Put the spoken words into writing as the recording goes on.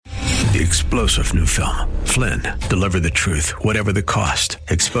The explosive new film, Flynn, deliver the truth, whatever the cost,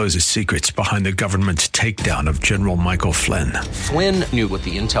 exposes secrets behind the government's takedown of General Michael Flynn. Flynn knew what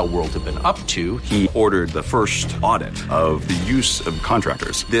the intel world had been up to. He ordered the first audit of the use of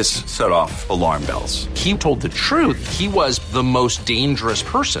contractors. This set off alarm bells. He told the truth. He was the most dangerous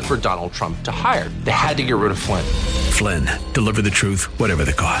person for Donald Trump to hire. They had to get rid of Flynn. Flynn, deliver the truth, whatever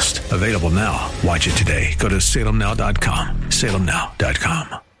the cost. Available now. Watch it today. Go to salemnow.com.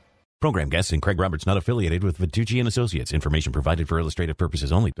 salemnow.com. Program guests and Craig Roberts not affiliated with Vitucci and Associates. Information provided for illustrative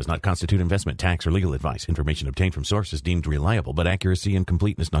purposes only. Does not constitute investment, tax, or legal advice. Information obtained from sources deemed reliable, but accuracy and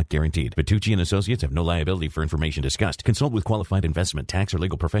completeness not guaranteed. Vitucci and Associates have no liability for information discussed. Consult with qualified investment, tax, or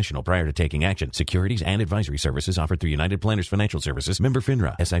legal professional prior to taking action. Securities and advisory services offered through United Planners Financial Services. Member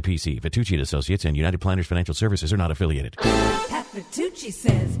FINRA. SIPC. Vitucci and Associates and United Planners Financial Services are not affiliated. Pat Vitucci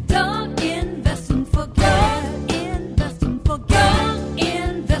says, don't invest and forget. Invest and forget.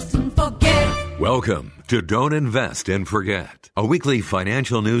 Invest and forget. Welcome to Don't Invest and Forget, a weekly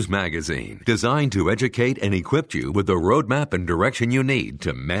financial news magazine designed to educate and equip you with the roadmap and direction you need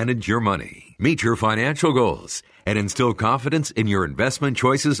to manage your money, meet your financial goals, and instill confidence in your investment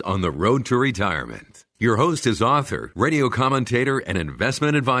choices on the road to retirement. Your host is author, radio commentator, and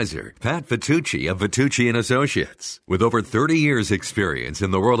investment advisor, Pat Vitucci of Vitucci and Associates. With over 30 years' experience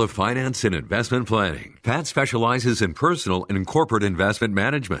in the world of finance and investment planning, Pat specializes in personal and corporate investment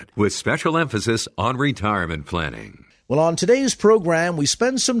management with special emphasis on retirement planning. Well, on today's program, we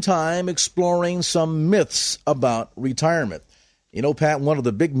spend some time exploring some myths about retirement. You know, Pat, one of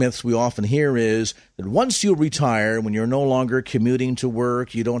the big myths we often hear is that once you retire, when you're no longer commuting to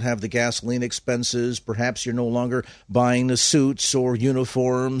work, you don't have the gasoline expenses, perhaps you're no longer buying the suits or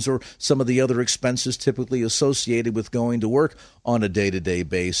uniforms or some of the other expenses typically associated with going to work on a day-to-day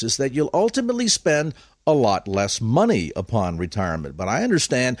basis, that you'll ultimately spend a lot less money upon retirement. But I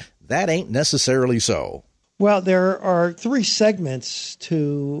understand that ain't necessarily so. Well, there are three segments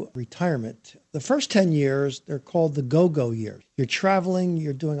to retirement. The first 10 years, they're called the go-go years. You're traveling,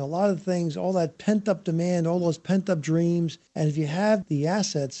 you're doing a lot of things, all that pent-up demand, all those pent-up dreams. And if you have the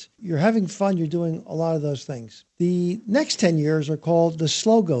assets, you're having fun, you're doing a lot of those things. The next 10 years are called the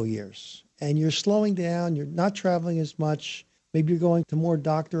slow-go years. And you're slowing down, you're not traveling as much. Maybe you're going to more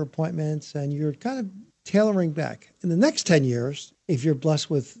doctor appointments, and you're kind of tailoring back. In the next 10 years, if you're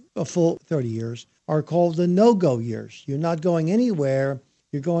blessed with a full 30 years, are called the no-go years. You're not going anywhere.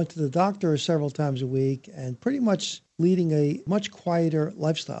 You're going to the doctor several times a week and pretty much leading a much quieter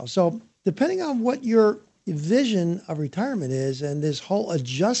lifestyle. So depending on what your vision of retirement is, and this whole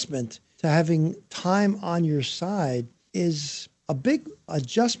adjustment to having time on your side is a big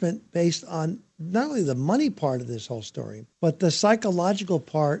adjustment based on not only the money part of this whole story, but the psychological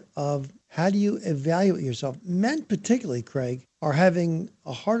part of how do you evaluate yourself. Men particularly, Craig, are having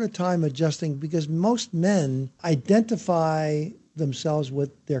a harder time adjusting because most men identify themselves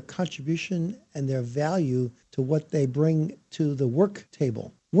with their contribution and their value to what they bring to the work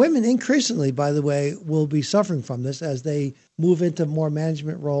table. Women increasingly, by the way, will be suffering from this as they move into more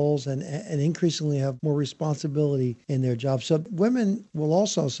management roles and increasingly have more responsibility in their jobs. So women will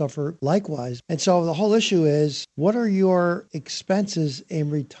also suffer likewise. And so the whole issue is, what are your expenses in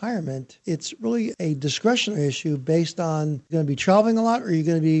retirement? It's really a discretionary issue based on, you're going to be traveling a lot, or are you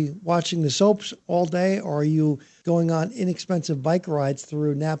going to be watching the soaps all day, or are you going on inexpensive bike rides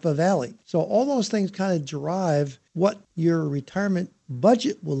through Napa Valley? So all those things kind of drive what your retirement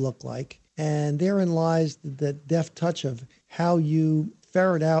budget will look like. And therein lies the deft touch of how you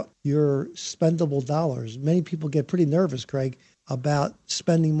ferret out your spendable dollars. Many people get pretty nervous, Craig, about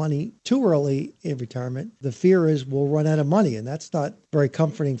spending money too early in retirement. The fear is we'll run out of money, and that's not a very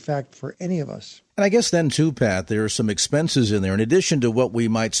comforting fact for any of us. And I guess then, too, Pat, there are some expenses in there. In addition to what we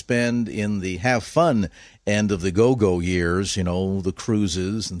might spend in the have fun end of the go-go years, you know, the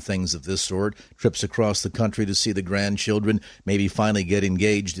cruises and things of this sort, trips across the country to see the grandchildren, maybe finally get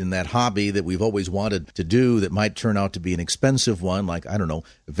engaged in that hobby that we've always wanted to do that might turn out to be an expensive one, like, I don't know,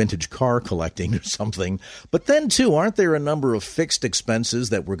 vintage car collecting or something. But then, too, aren't there a number of fixed expenses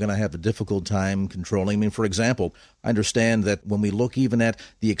that we're going to have a difficult time controlling? I mean, for example, I understand that when we look even at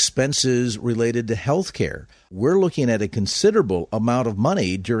the expenses related to health care, we're looking at a considerable amount of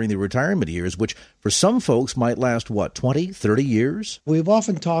money during the retirement years, which for some folks might last, 20, 30 years? We've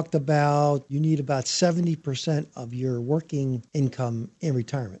often talked about you need about 70% of your working income in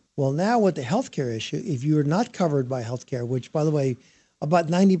retirement. Well, now with the health care issue, if you're not covered by health care, which, by the way, about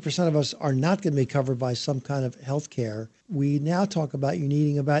 90% of us are not going to be covered by some kind of health care, we now talk about you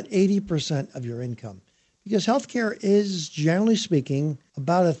needing about 80% of your income. Because healthcare is, generally speaking,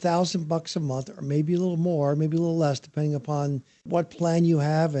 about $1,000 a month, or maybe a little more, maybe a little less, depending upon what plan you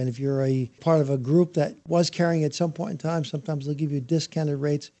have. And if you're a part of a group that was carrying at some point in time, sometimes they'll give you discounted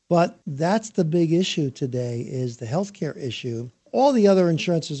rates. But that's the big issue today, is the healthcare issue. All the other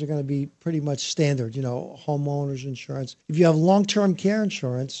insurances are going to be pretty much standard, homeowners insurance. If you have long-term care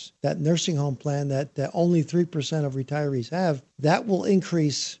insurance, that nursing home plan that only 3% of retirees have, that will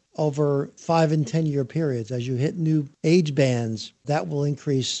increase over 5 and 10 year periods. As you hit new age bands, that will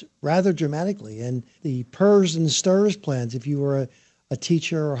increase rather dramatically. And the PERS and STIRS plans, if you were a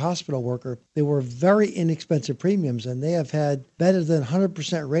teacher or hospital worker, they were very inexpensive premiums, and they have had better than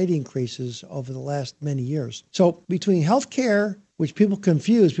 100% rate increases over the last many years. So between healthcare, which people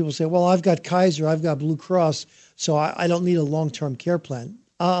confuse, people say, well, I've got Kaiser, I've got Blue Cross, so I don't need a long-term care plan.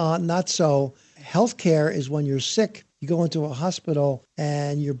 Not so. Healthcare is when you're sick, you go into a hospital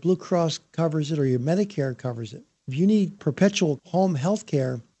and your Blue Cross covers it or your Medicare covers it. If you need perpetual home health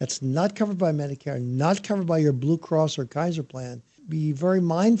care that's not covered by Medicare, not covered by your Blue Cross or Kaiser plan, be very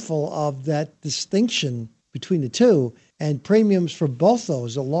mindful of that distinction between the two. And premiums for both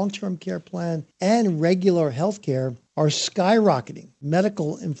those, a long-term care plan and regular health care, are skyrocketing.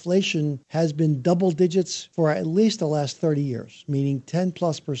 Medical inflation has been double digits for at least the last 30 years, meaning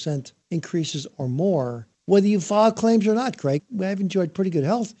 10+% increases or more. Whether you file claims or not, Craig, I've enjoyed pretty good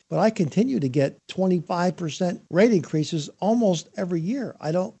health, but I continue to get 25% rate increases almost every year.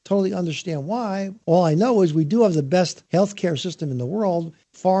 I don't totally understand why. All I know is we do have the best healthcare system in the world.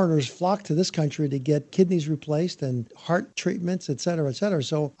 Foreigners flock to this country to get kidneys replaced and heart treatments, et cetera, et cetera.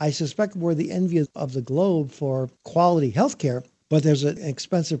 So I suspect we're the envy of the globe for quality healthcare. But there's an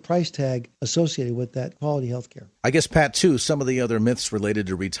expensive price tag associated with that quality health care. I guess, Pat, too, some of the other myths related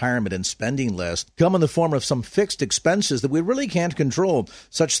to retirement and spending less come in the form of some fixed expenses that we really can't control,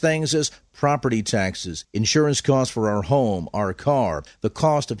 such things as property taxes, insurance costs for our home, our car, the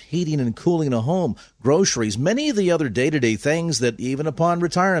cost of heating and cooling a home, groceries, many of the other day-to-day things that even upon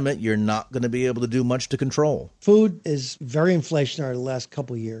retirement, you're not going to be able to do much to control. Food is very inflationary the last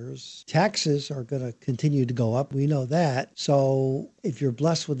couple of years. Taxes are going to continue to go up. We know that. So if you're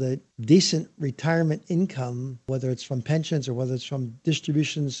blessed with a decent retirement income, whether it's from pensions or whether it's from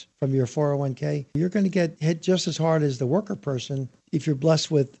distributions from your 401k, you're going to get hit just as hard as the worker person. If you're blessed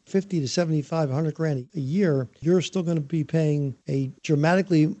with 50 to 75, 100 grand a year, you're still going to be paying a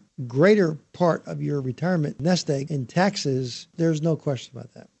dramatically greater part of your retirement nest egg in taxes. There's no question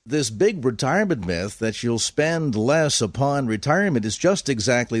about that. This big retirement myth that you'll spend less upon retirement is just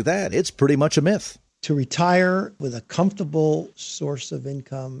exactly that. It's pretty much a myth. To retire with a comfortable source of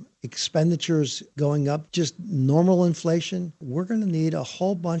income, expenditures going up, just normal inflation, we're going to need a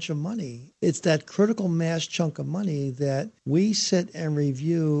whole bunch of money. It's that critical mass chunk of money that we sit and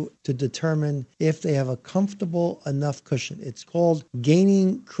review to determine if they have a comfortable enough cushion. It's called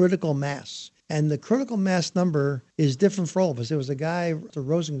gaining critical mass. And the critical mass number is different for all of us. There was a guy,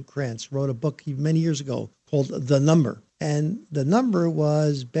 Rosencrantz, wrote a book many years ago called The Number. And the number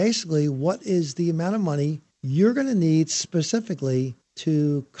was basically what is the amount of money you're going to need specifically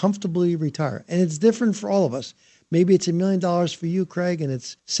to comfortably retire. And it's different for all of us. Maybe it's $1 million for you, Craig, and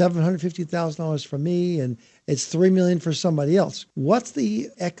it's $750,000 for me, and it's $3 million for somebody else. What's the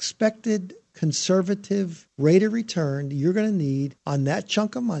expected conservative rate of return you're going to need on that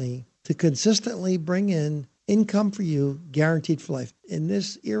chunk of money to consistently bring in income for you, guaranteed for life? In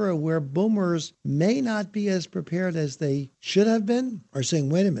this era where boomers may not be as prepared as they should have been, are saying,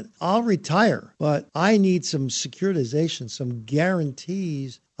 wait a minute, I'll retire, but I need some securitization, some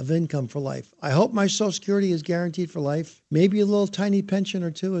guarantees of income for life. I hope my Social Security is guaranteed for life. Maybe a little tiny pension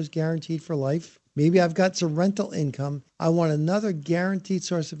or two is guaranteed for life. Maybe I've got some rental income. I want another guaranteed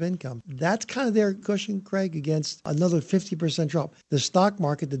source of income. That's kind of their cushion, Craig, against another 50% drop. The stock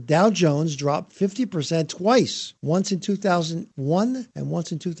market, the Dow Jones dropped 50% twice, once in 2001 and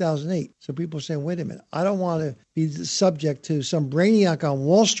once in 2008. So people are saying, wait a minute, I don't want to be subject to some brainiac on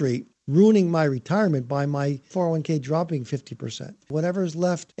Wall Street ruining my retirement by my 401k dropping 50%. Whatever's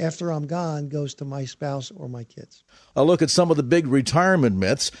left after I'm gone goes to my spouse or my kids. A look at some of the big retirement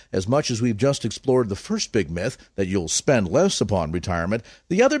myths. As much as we've just explored the first big myth, that you'll spend less upon retirement,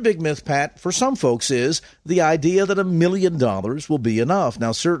 the other big myth, Pat, for some folks is the idea that $1 million will be enough.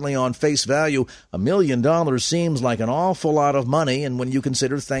 Now, certainly on face value, $1 million seems like an awful lot of money, and when you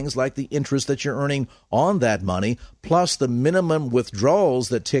consider things like the interest that you're earning on that money, plus the minimum withdrawals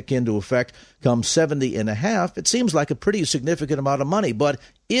that tick into effect come 70 and a half, it seems like a pretty significant amount of money. But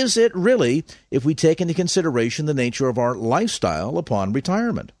is it really, if we take into consideration the nature of our lifestyle upon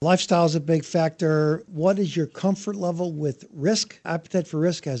retirement? Lifestyle is a big factor. What is your comfort level with risk? Appetite for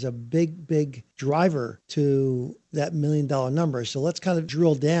risk has a big driver to that $1 million number. So let's kind of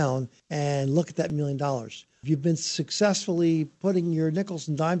drill down and look at that $1 million. If you've been successfully putting your nickels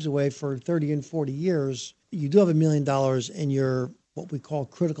and dimes away for 30 and 40 years, you do have $1 million in your what we call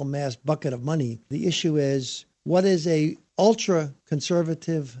critical mass bucket of money. The issue is, what is a ultra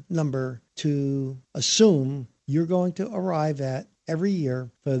conservative number to assume you're going to arrive at every year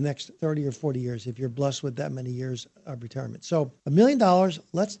for the next 30 or 40 years if you're blessed with that many years of retirement? So $1 million,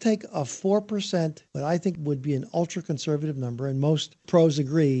 let's take a 4%, what I think would be an ultra conservative number, and most pros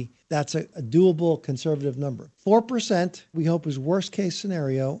agree that's a doable conservative number. 4%, we hope, is worst case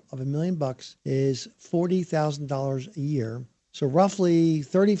scenario of $1 million is $40,000 a year. So roughly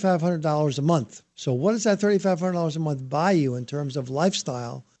 $3,500 a month. So what does that $3,500 a month buy you in terms of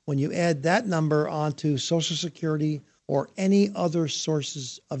lifestyle when you add that number onto Social Security or any other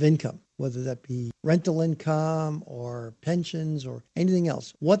sources of income, whether that be rental income or pensions or anything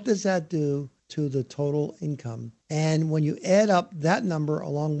else? What does that do to the total income? And when you add up that number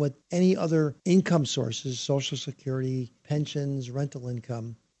along with any other income sources, Social Security, pensions, rental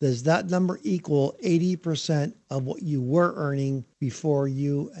income, does that number equal 80% of what you were earning before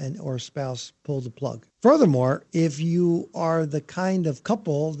you and or spouse pulled the plug? Furthermore, if you are the kind of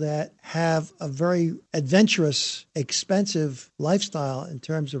couple that have a very adventurous, expensive lifestyle in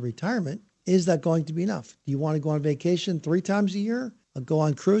terms of retirement, is that going to be enough? Do you want to go on vacation 3 times a year, go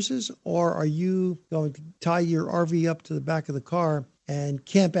on cruises, or are you going to tie your RV up to the back of the car and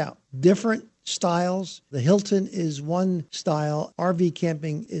camp out? Different styles. The Hilton is one style. RV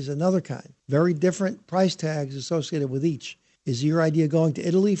camping is another kind. Very different price tags associated with each. Is your idea going to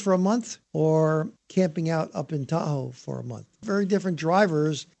Italy for a month or camping out up in Tahoe for a month? Very different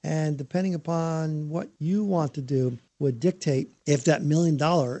drivers, and depending upon what you want to do would dictate if that $1 million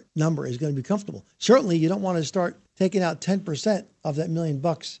number is going to be comfortable. Certainly, you don't want to start taking out 10% of that $1 million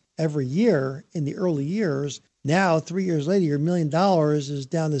every year in the early years. Now, 3 years later, your $1 million is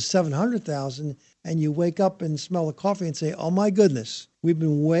down to $700,000, and you wake up and smell the coffee and say, oh my goodness, we've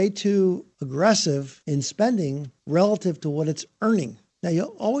been way too aggressive in spending relative to what it's earning. Now, you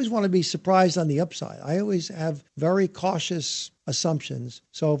always want to be surprised on the upside. I always have very cautious assumptions.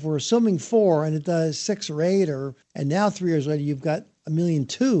 So if we're assuming 4 and it does 6 or 8, and now 3 years later you've got $1.2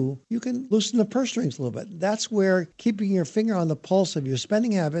 million, you can loosen the purse strings a little bit. That's where keeping your finger on the pulse of your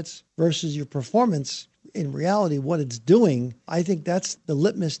spending habits versus your performance, in reality, what it's doing, I think that's the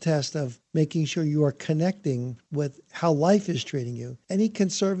litmus test of making sure you are connecting with how life is treating you. Any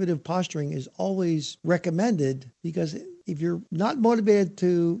conservative posturing is always recommended, because if you're not motivated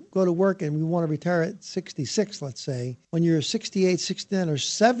to go to work and we want to retire at 66, let's say, when you're 68, 69, or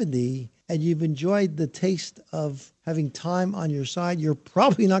 70, and you've enjoyed the taste of having time on your side, you're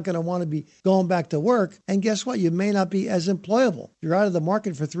probably not going to want to be going back to work. And guess what? You may not be as employable. If you're out of the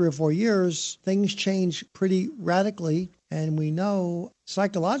market for 3 or 4 years, things change pretty radically. And we know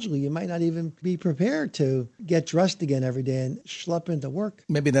psychologically you might not even be prepared to get dressed again every day and schlep into work.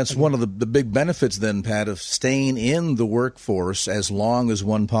 Maybe that's one of the big benefits then, Pat, of staying in the workforce as long as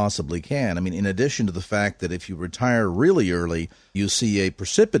one possibly can. I mean, in addition to the fact that if you retire really early, you see a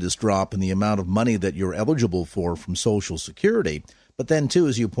precipitous drop in the amount of money that you're eligible for from Social Security. But then, too,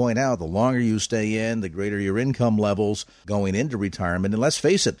 as you point out, the longer you stay in, the greater your income levels going into retirement. And let's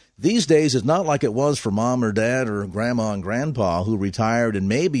face it, these days it's not like it was for mom or dad or grandma and grandpa who retired and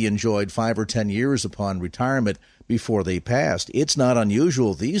maybe enjoyed 5 or 10 years upon retirement before they passed. It's not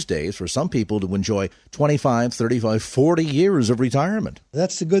unusual these days for some people to enjoy 25, 35, 40 years of retirement.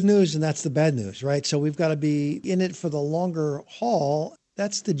 That's the good news and that's the bad news, right? So we've got to be in it for the longer haul.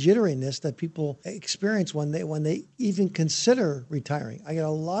 That's the jitteriness that people experience when they even consider retiring. I get a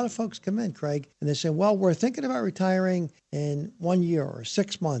lot of folks come in, Craig, and they say, well, we're thinking about retiring in 1 year or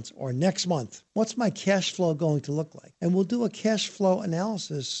 6 months or next month. What's my cash flow going to look like? And we'll do a cash flow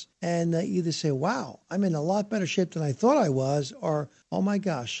analysis and either say, wow, I'm in a lot better shape than I thought I was, or, oh my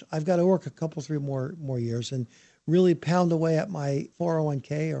gosh, I've got to work a couple, 3 more years and really pound away at my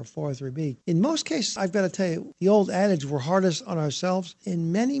 401k or 403b. In most cases, I've got to tell you, the old adage, we're hardest on ourselves.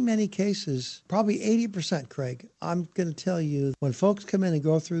 In many, many cases, probably 80%, Craig, I'm going to tell you, when folks come in and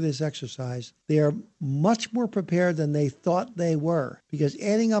go through this exercise, they are much more prepared than they thought they were. Because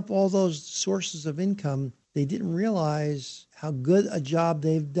adding up all those sources of income, they didn't realize how good a job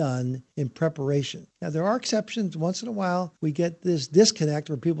they've done in preparation. Now, there are exceptions. Once in a while, we get this disconnect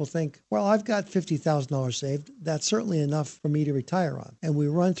where people think, well, I've got $50,000 saved. That's certainly enough for me to retire on. And we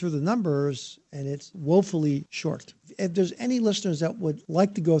run through the numbers, and it's woefully short. if there's any listeners that would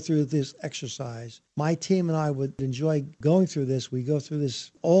like to go through this exercise, my team and I would enjoy going through this. We go through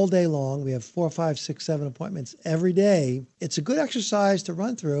this all day long. We have 4, 5, 6, 7 appointments every day. It's a good exercise to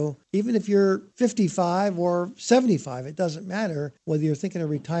run through, even if you're 55 or 75. It doesn't matter whether you're thinking of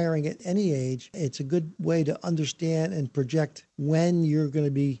retiring at any age. It's a good way to understand and project when you're going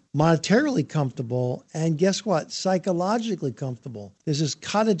to be monetarily comfortable and guess what? Psychologically comfortable. There's this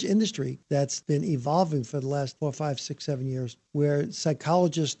cottage industry that's been evolving for the last 4, 5, 6, 7 years where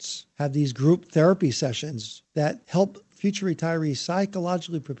psychologists have these group therapy sessions that help future retirees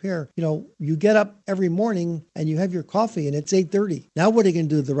psychologically prepare. You know, you get up every morning and you have your coffee and it's 8:30. Now what are you going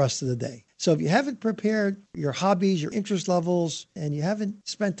to do the rest of the day? So if you haven't prepared your hobbies, your interest levels, and you haven't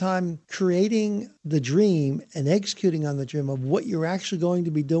spent time creating the dream and executing on the dream of what you're actually going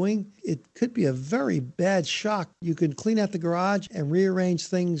to be doing, it could be a very bad shock. You can clean out the garage and rearrange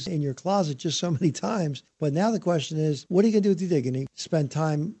things in your closet just so many times. But now the question is, what are you going to do with your day? You're going to spend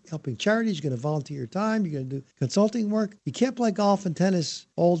time helping charities? You're going to volunteer your time? You're going to do consulting work? You can't play golf and tennis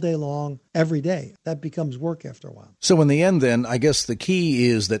all day long, every day. That becomes work after a while. So in the end, then, I guess the key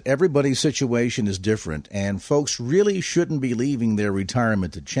is that everybody's situation is different, and folks really shouldn't be leaving their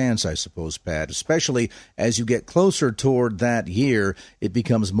retirement to chance, I suppose, Pat, especially as you get closer toward that year. It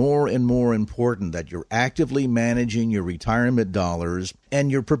becomes more and more important that you're actively managing your retirement dollars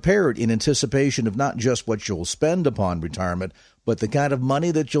and you're prepared in anticipation of not just what you'll spend upon retirement, but the kind of money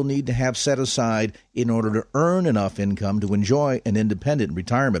that you'll need to have set aside in order to earn enough income to enjoy an independent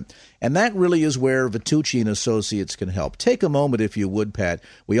retirement. And that really is where Vitucci and Associates can help. Take a moment, if you would, Pat.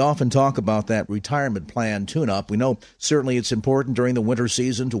 We often talk about that retirement plan tune-up. We know certainly it's important during the winter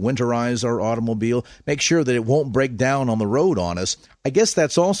season to winterize our automobile, make sure that it won't break down on the road on us. I guess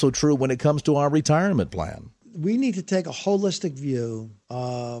that's also true when it comes to our retirement plan. We need to take a holistic view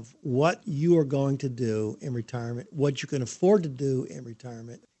of what you are going to do in retirement, what you can afford to do in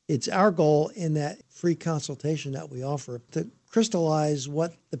retirement. It's our goal in that free consultation that we offer to crystallize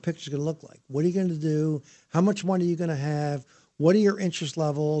what the picture is going to look like. What are you going to do? How much money are you going to have? What are your interest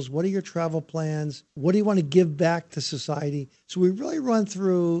levels? What are your travel plans? What do you want to give back to society? So we really run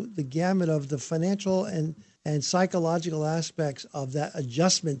through the gamut of the financial and psychological aspects of that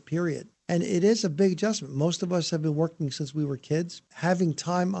adjustment period. And it is a big adjustment. Most of us have been working since we were kids. Having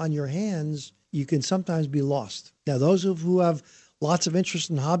time on your hands, you can sometimes be lost. Now, those who have lots of interest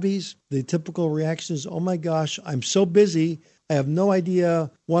in hobbies, the typical reaction is, oh my gosh, I'm so busy. I have no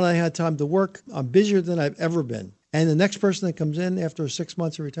idea when I had time to work. I'm busier than I've ever been. And the next person that comes in after 6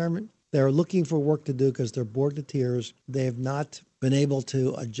 months of retirement, they're looking for work to do because they're bored to tears. They have not been able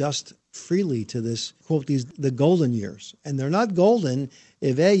to adjust freely to this, quote, the golden years. And they're not golden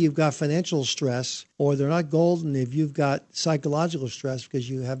if, A, you've got financial stress, or they're not golden if you've got psychological stress because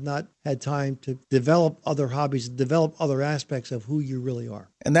you have not had time to develop other hobbies, develop other aspects of who you really are.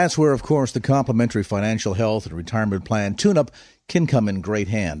 And that's where, of course, the complimentary financial health and retirement plan tune-up can come in great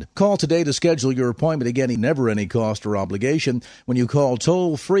hand. Call today to schedule your appointment. Again, never any cost or obligation when you call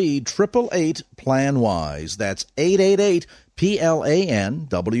toll-free 888-PLAN-WISE. That's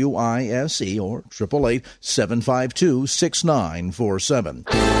 888-PLAN-WISE or 888-752-6947.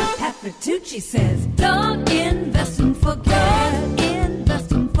 Pat Vitucci says, don't invest and forget.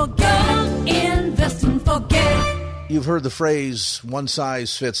 Invest and forget. Invest and forget. You've heard the phrase, one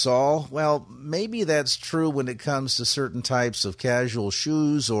size fits all. Well, maybe that's true when it comes to certain types of casual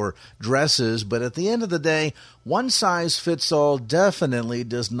shoes or dresses, but at the end of the day, one size fits all definitely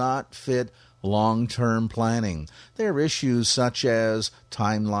does not fit long-term planning. There are issues such as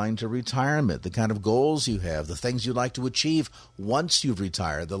timeline to retirement, the kind of goals you have, the things you'd like to achieve once you've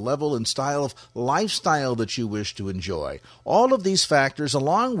retired, the level and style of lifestyle that you wish to enjoy. All of these factors,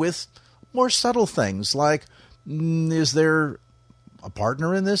 along with more subtle things like, is there a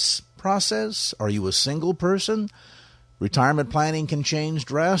partner in this process? Are you a single person? Retirement planning can change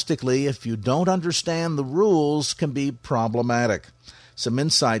drastically. If you don't understand the rules, can be problematic. Some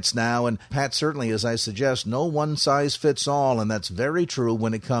insights now, and Pat, certainly, as I suggest, no one size fits all, and that's very true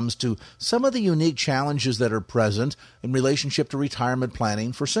when it comes to some of the unique challenges that are present in relationship to retirement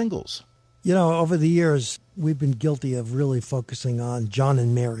planning for singles. You know, over the years, we've been guilty of really focusing on John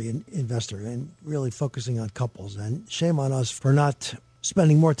and Mary, an investor, and really focusing on couples. And shame on us for not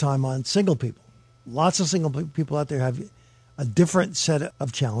spending more time on single people. Lots of single people out there have a different set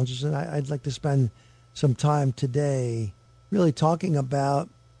of challenges, and I'd like to spend some time today really talking about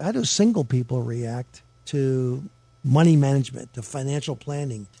how do single people react to money management, to financial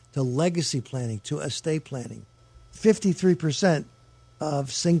planning, to legacy planning, to estate planning. 53%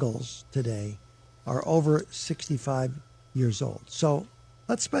 of singles today are over 65 years old. So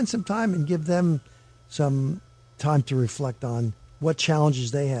let's spend some time and give them some time to reflect on what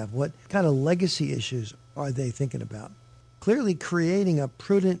challenges they have, what kind of legacy issues are they thinking about. Clearly, creating a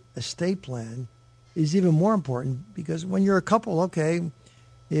prudent estate plan is even more important because when you're a couple, okay,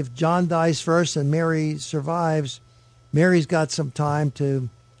 if John dies first and Mary survives, Mary's got some time to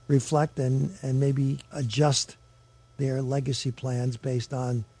reflect and maybe adjust their legacy plans based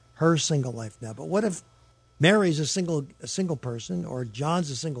on her single life now. But what if Mary's a single person or John's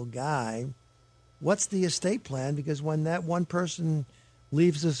a single guy? What's the estate plan? Because when that one person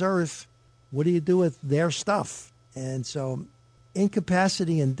leaves this earth, what do you do with their stuff? And so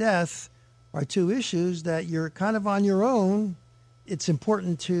incapacity and death are two issues that you're kind of on your own. It's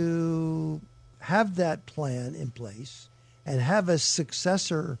important to have that plan in place and have a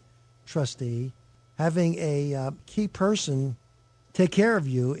successor trustee, having a key person take care of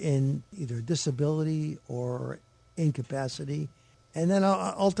you in either disability or incapacity. And then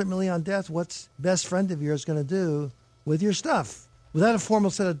ultimately on death, what's best friend of yours going to do with your stuff? Without a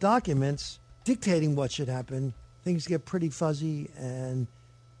formal set of documents dictating what should happen, things get pretty fuzzy and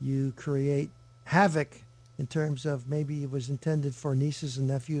you create havoc in terms of maybe it was intended for nieces and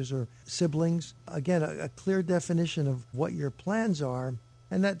nephews or siblings. Again, a clear definition of what your plans are.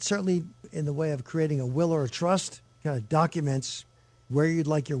 And that certainly in the way of creating a will or a trust kind of documents where you'd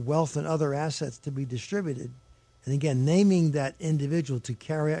like your wealth and other assets to be distributed. And again, naming that individual to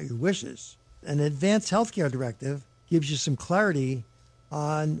carry out your wishes. An advanced healthcare directive gives you some clarity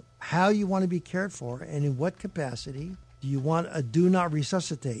on how you want to be cared for and in what capacity. Do you want a do not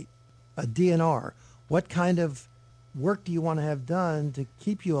resuscitate, a DNR? What kind of work do you want to have done to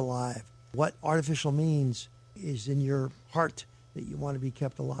keep you alive? What artificial means is in your heart that you want to be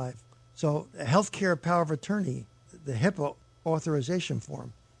kept alive? So a healthcare power of attorney, the HIPAA authorization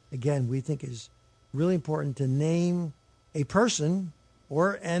form, again, we think is really important to name a person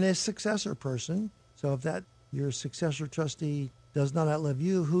and a successor person. So if that your successor trustee does not outlive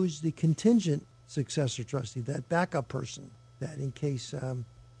you, who's the contingent successor trustee, that backup person, that in case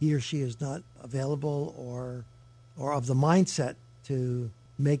he or she is not available or of the mindset to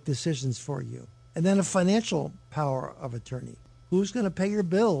make decisions for you. And then a financial power of attorney. Who's going to pay your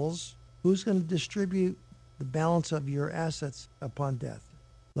bills? Who's going to distribute the balance of your assets upon death?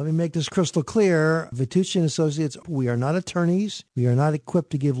 Let me make this crystal clear. Vitucci and Associates, we are not attorneys. We are not equipped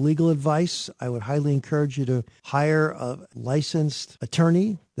to give legal advice. I would highly encourage you to hire a licensed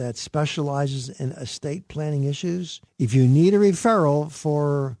attorney that specializes in estate planning issues. If you need a referral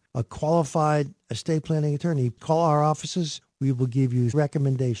for a qualified estate planning attorney, call our offices. We will give you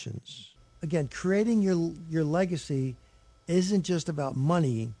recommendations. Again, creating your legacy isn't just about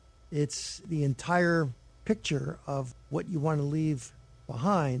money. It's the entire picture of what you want to leave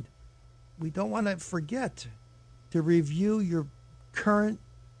behind. We don't want to forget to review your current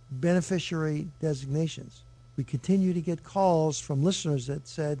beneficiary designations. We continue to get calls from listeners that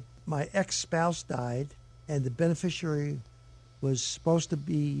said, my ex-spouse died and the beneficiary was supposed to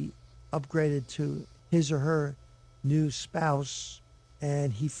be upgraded to his or her new spouse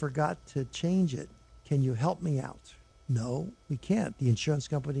and he forgot to change it. Can you help me out? No, we can't. The insurance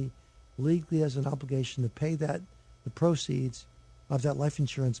company legally has an obligation to pay the proceeds of that life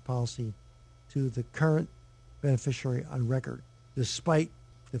insurance policy to the current beneficiary on record, despite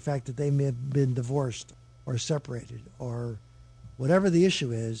the fact that they may have been divorced or separated or whatever the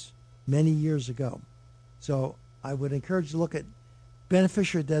issue is many years ago. So I would encourage you to look at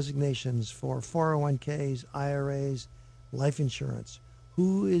beneficiary designations for 401ks, IRAs, life insurance.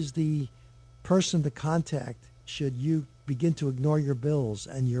 Who is the person to contact should you begin to ignore your bills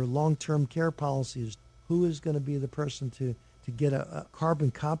and your long-term care policies? Who is going to be the person to get a carbon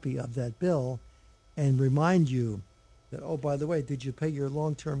copy of that bill and remind you that, oh, by the way, did you pay your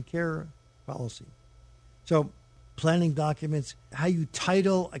long-term care policy? So planning documents, how you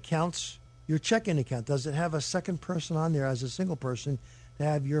title accounts, your checking account. Does it have a second person on there as a single person to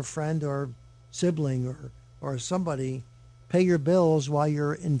have your friend or sibling or somebody pay your bills while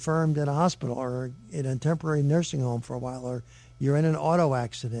you're infirmed in a hospital or in a temporary nursing home for a while or you're in an auto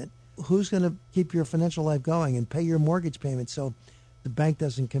accident? Who's going to keep your financial life going and pay your mortgage payments so the bank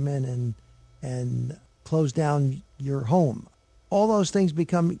doesn't come in and close down your home? All those things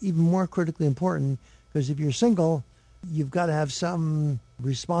become even more critically important because if you're single, you've got to have some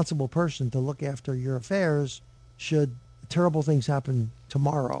responsible person to look after your affairs should terrible things happen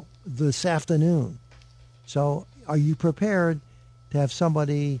tomorrow, this afternoon. So are you prepared to have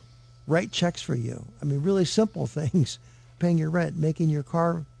somebody write checks for you? I mean, really simple things, paying your rent, making your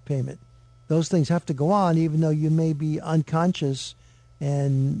car payment. Those things have to go on even though you may be unconscious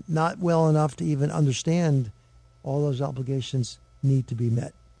and not well enough to even understand all those obligations need to be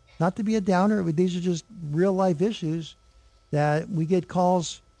met. not to be a downer, but these are just real life issues that we get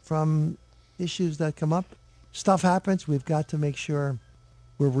calls from issues that come up. Stuff happens. We've got to make sure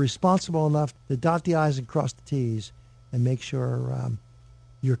we're responsible enough to dot the I's and cross the T's and make sure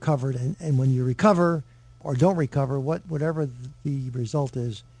you're covered. And when you recover or don't recover, whatever the result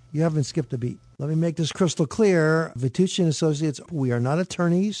is, you haven't skipped a beat. Let me make this crystal clear. Vitucci & Associates, we are not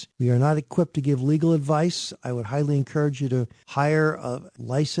attorneys. We are not equipped to give legal advice. I would highly encourage you to hire a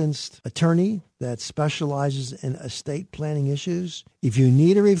licensed attorney that specializes in estate planning issues. If you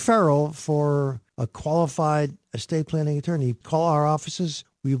need a referral for a qualified estate planning attorney, call our offices.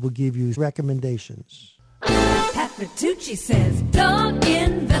 We will give you recommendations. Pat Vitucci says, don't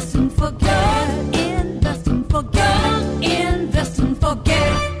invest and forget. Invest and forget. Invest and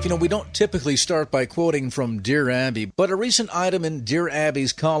forget. You know, we don't typically start by quoting from Dear Abby, but a recent item in Dear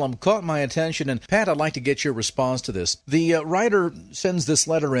Abby's column caught my attention, and Pat, I'd like to get your response to this. The writer sends this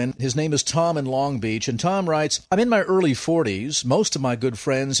letter in. His name is Tom in Long Beach, and Tom writes, I'm in my early 40s. Most of my good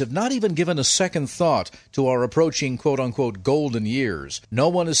friends have not even given a second thought to our approaching quote-unquote golden years. No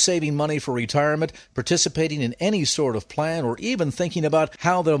one is saving money for retirement, participating in any sort of plan, or even thinking about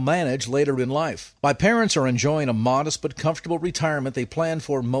how they'll manage later in life. My parents are enjoying a modest but comfortable retirement they planned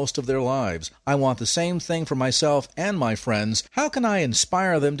for most of their lives. I want the same thing for myself and my friends. How can I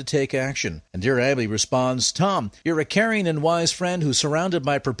inspire them to take action? And Dear Abby responds, Tom, you're a caring and wise friend who's surrounded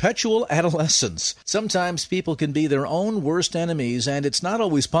by perpetual adolescence. Sometimes people can be their own worst enemies, and it's not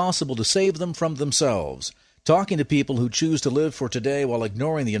always possible to save them from themselves. Talking to people who choose to live for today while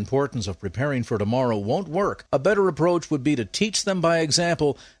ignoring the importance of preparing for tomorrow won't work. A better approach would be to teach them by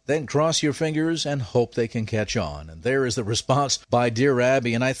example, then cross your fingers and hope they can catch on. And there is the response by Dear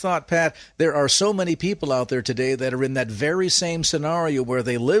Abby. And I thought, Pat, there are so many people out there today that are in that very same scenario where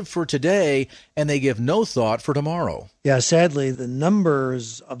they live for today and they give no thought for tomorrow. Yeah, sadly, the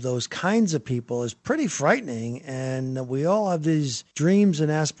numbers of those kinds of people is pretty frightening. And we all have these dreams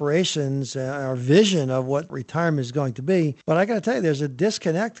and aspirations, our vision of what retirement is going to be. But I got to tell you, there's a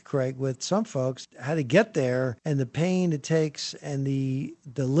disconnect, Craig, with some folks, how to get there and the pain it takes and the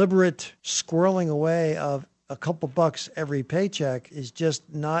deliberate squirreling away of a couple bucks every paycheck is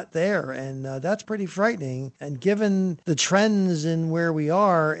just not there. And that's pretty frightening. And given the trends in where we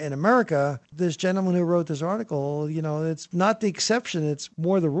are in America, this gentleman who wrote this article, you know, it's not the exception, it's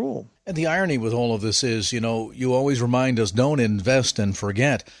more the rule. And the irony with all of this is, you know, you always remind us, don't invest and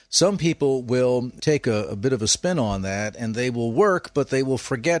forget. Some people will take a bit of a spin on that, and they will work, but they will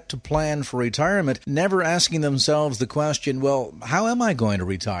forget to plan for retirement, never asking themselves the question, well, how am I going to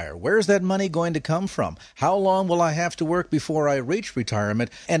retire? Where's that money going to come from? How long will I have to work before I reach retirement?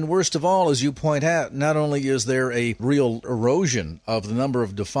 And worst of all, as you point out, not only is there a real erosion of the number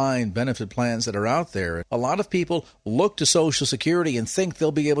of defined benefit plans that are out there, a lot of people look to Social Security and think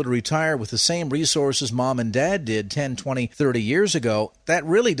they'll be able to retire with the same resources mom and dad did 10, 20, 30 years ago. That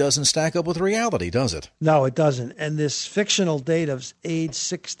really doesn't stack up with reality, does it? No, it doesn't. And this fictional date of age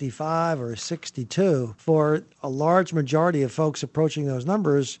 65 or 62, for a large majority of folks approaching those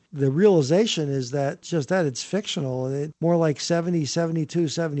numbers, the realization is that just that it's fictional. More like 70, 72,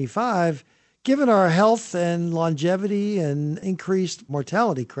 75. Given our health and longevity and increased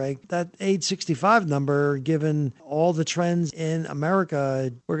mortality, Craig, that age 65 number, given all the trends in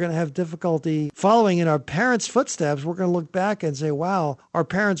America, we're going to have difficulty following in our parents' footsteps. We're going to look back and say, wow, our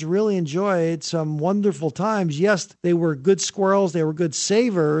parents really enjoyed some wonderful times. Yes, they were good squirrels, they were good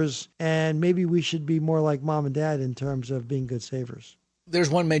savers, and maybe we should be more like mom and dad in terms of being good savers.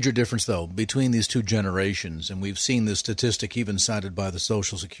 There's one major difference, though, between these two generations, and we've seen this statistic even cited by the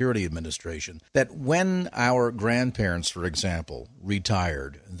Social Security Administration, that when our grandparents, for example,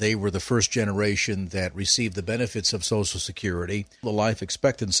 retired, they were the first generation that received the benefits of Social Security. The life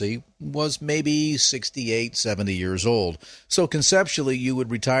expectancy was maybe 68, 70 years old. So conceptually, you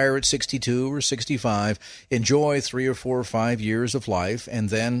would retire at 62 or 65, enjoy 3 or 4 or 5 years of life, and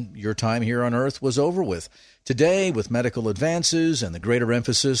then your time here on Earth was over with. Today, with medical advances and the greater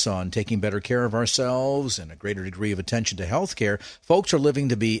emphasis on taking better care of ourselves and a greater degree of attention to health care, folks are living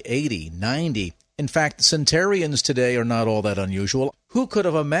to be 80, 90. In fact, centenarians today are not all that unusual. Who could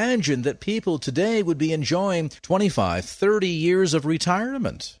have imagined that people today would be enjoying 25, 30 years of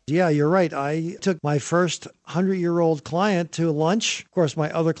retirement? Yeah, you're right. I took my first 100-year-old client to lunch. Of course,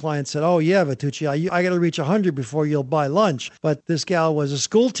 my other client said, oh, yeah, Vitucci, I got to reach 100 before you'll buy lunch. But this gal was a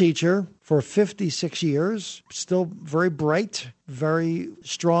school teacher for 56 years, still very bright, very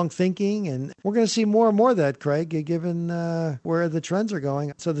strong thinking. And we're going to see more and more of that, Craig, given where the trends are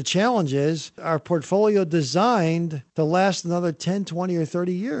going. So the challenge is our portfolio designed to last another 10, 20, or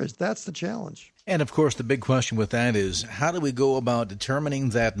 30 years. That's the challenge. And, of course, the big question with that is, how do we go about determining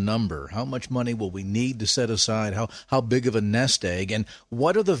that number? How much money will we need to set aside? How big of a nest egg? And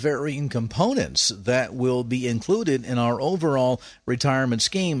what are the varying components that will be included in our overall retirement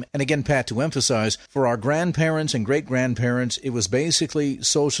scheme? And again, Pat, to emphasize, for our grandparents and great-grandparents, it was basically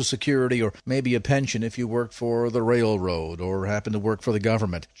Social Security or maybe a pension if you worked for the railroad or happened to work for the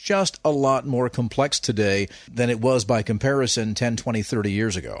government. Just a lot more complex today than it was by comparison 10, 20, 30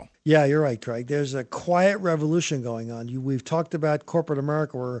 years ago. Yeah, you're right, Craig. There's a quiet revolution going on. We've talked about corporate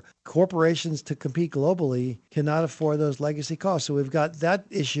America, where corporations to compete globally cannot afford those legacy costs. So we've got that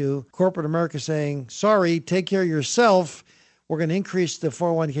issue, corporate America saying, sorry, take care of yourself. We're going to increase the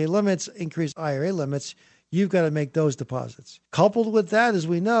 401k limits, increase IRA limits. You've got to make those deposits. Coupled with that, as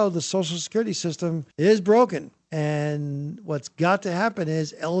we know, the Social Security system is broken. And what's got to happen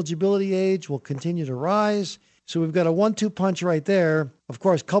is eligibility age will continue to rise. So we've got a 1-2 punch right there, of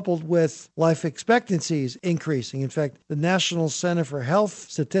course, coupled with life expectancies increasing. In fact, the National Center for Health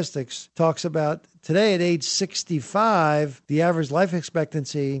Statistics talks about today at age 65, the average life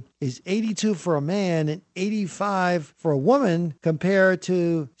expectancy is 82 for a man and 85 for a woman, compared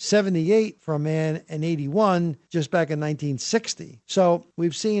to 78 for a man and 81 just back in 1960. So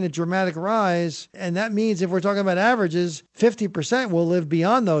we've seen a dramatic rise, and that means if we're talking about averages, 50% will live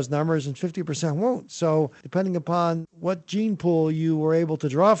beyond those numbers and 50% won't. So depending upon what gene pool you were able to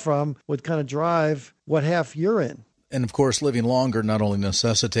draw from would kind of drive what half you're in. And, of course, living longer not only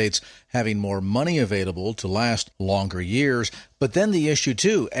necessitates having more money available to last longer years, but then the issue,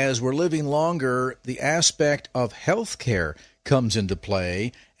 too, as we're living longer, the aspect of health care comes into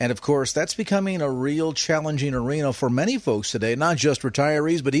play. And, of course, that's becoming a real challenging arena for many folks today, not just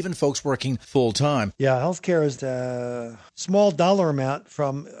retirees, but even folks working full-time. Yeah, healthcare is a small dollar amount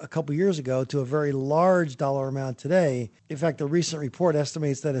from a couple years ago to a very large dollar amount today. In fact, a recent report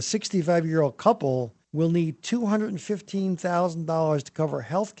estimates that a 65-year-old couple will need $215,000 to cover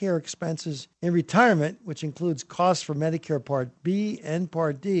health care expenses in retirement, which includes costs for Medicare Part B and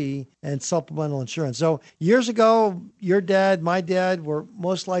Part D and supplemental insurance. So years ago, your dad, my dad were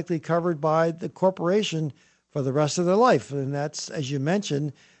most likely covered by the corporation for the rest of their life. And that's, as you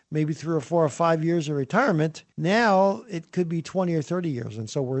mentioned, maybe 3 or 4 or 5 years of retirement. Now it could be 20 or 30 years. And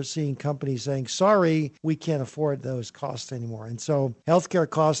so we're seeing companies saying, sorry, we can't afford those costs anymore. And so healthcare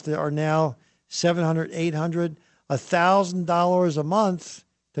costs are now $700, $800, $1,000 a month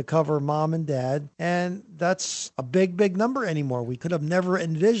to cover mom and dad. And that's a big, big number anymore. We could have never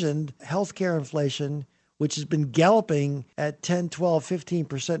envisioned healthcare inflation, which has been galloping at 10, 12,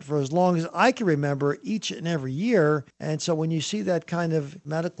 15% for as long as I can remember each and every year. And so when you see that kind of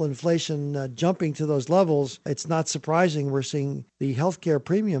medical inflation jumping to those levels, it's not surprising we're seeing the healthcare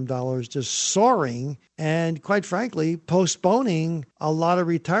premium dollars just soaring and, quite frankly, postponing a lot of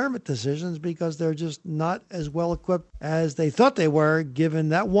retirement decisions because they're just not as well equipped as they thought they were, given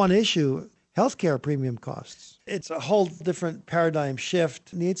that one issue, healthcare premium costs. It's a whole different paradigm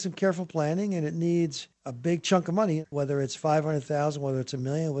shift. It needs some careful planning, and it needs a big chunk of money, whether it's $500,000, whether it's $1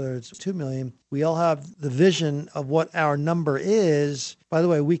 million, whether it's $2 million. We all have the vision of what our number is. By the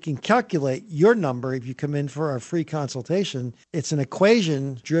way, we can calculate your number if you come in for our free consultation. It's an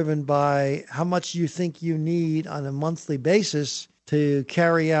equation driven by how much you think you need on a monthly basis to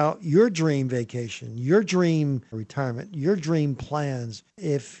carry out your dream vacation, your dream retirement, your dream plans.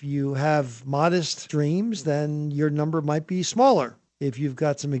 If you have modest dreams, then your number might be smaller. If you've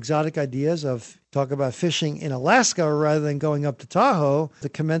got some exotic ideas of talk about fishing in Alaska rather than going up to Tahoe, the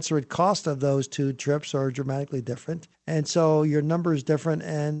commensurate cost of those two trips are dramatically different. And so your number is different,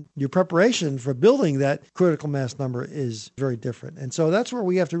 and your preparation for building that critical mass number is very different. And so that's where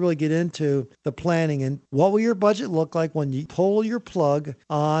we have to really get into the planning. And what will your budget look like when you pull your plug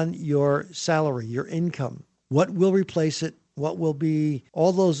on your salary, your income? What will replace it? What will be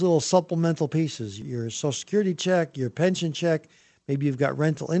all those little supplemental pieces? Your Social Security check, your pension check. Maybe you've got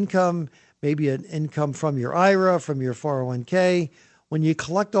rental income, maybe an income from your IRA, from your 401k. When you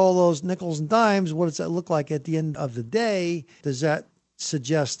collect all those nickels and dimes, what does that look like at the end of the day? Does that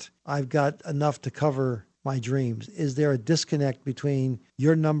suggest I've got enough to cover my dreams? Is there a disconnect between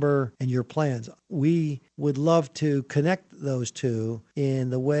your number and your plans? We would love to connect those two in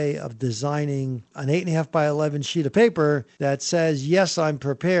the way of designing an 8.5 by 11 sheet of paper that says, yes, I'm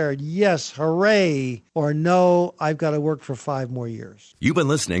prepared. Yes, hooray. Or no, I've got to work for 5 more years. You've been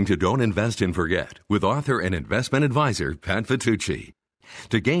listening to Don't Invest and Forget with author and investment advisor Pat Vitucci.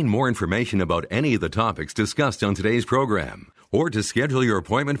 To gain more information about any of the topics discussed on today's program, or to schedule your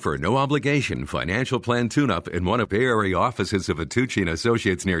appointment for a no-obligation financial plan tune-up in one of Bay Area offices of Vitucci &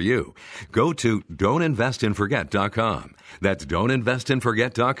 Associates near you, go to don'tinvestandforget.com. That's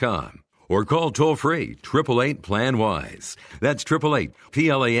don'tinvestandforget.com. or call toll-free 888-PLAN-WISE. That's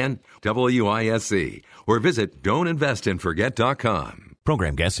 888-PLAN-WISE. Or visit don'tinvestinforget.com.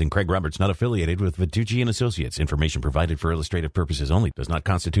 Program guests and Craig Roberts not affiliated with Vitucci & Associates. Information provided for illustrative purposes only. Does not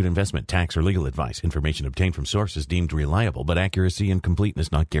constitute investment, tax, or legal advice. Information obtained from sources deemed reliable, but accuracy and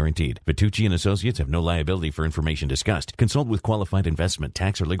completeness not guaranteed. Vitucci & Associates have no liability for information discussed. Consult with qualified investment,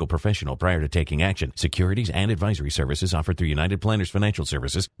 tax, or legal professional prior to taking action. Securities and advisory services offered through United Planners Financial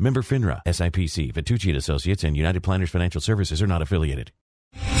Services. Member FINRA, SIPC. Vitucci & Associates and United Planners Financial Services are not affiliated.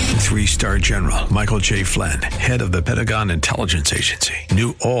 3-star General Michael J. Flynn, head of the Pentagon Intelligence Agency,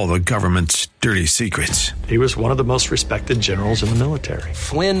 knew all the government's dirty secrets. He was one of the most respected generals in the military.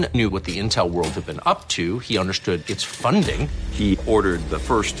 Flynn knew what the intel world had been up to. He understood its funding. He ordered the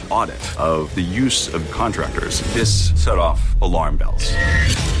first audit of the use of contractors. This set off alarm bells.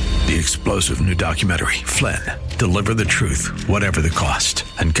 The explosive new documentary, Flynn, Deliver the Truth, Whatever the Cost,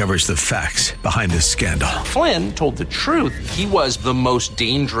 uncovers the facts behind this scandal. Flynn told the truth. He was the most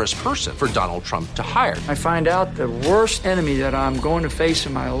dangerous person for Donald Trump to hire. I find out the worst enemy that I'm going to face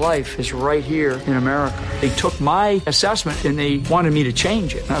in my life is right here in America. They took my assessment and they wanted me to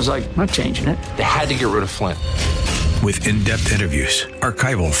change it. And I was like, I'm not changing it. They had to get rid of Flynn. With in-depth interviews,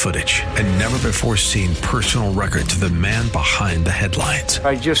 archival footage, and never-before-seen personal records of the man behind the headlines.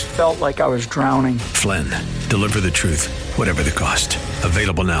 I just felt like I was drowning. Flynn, Deliver the Truth, Whatever the Cost.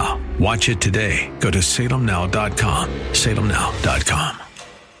 Available now. Watch it today. Go to salemnow.com. salemnow.com.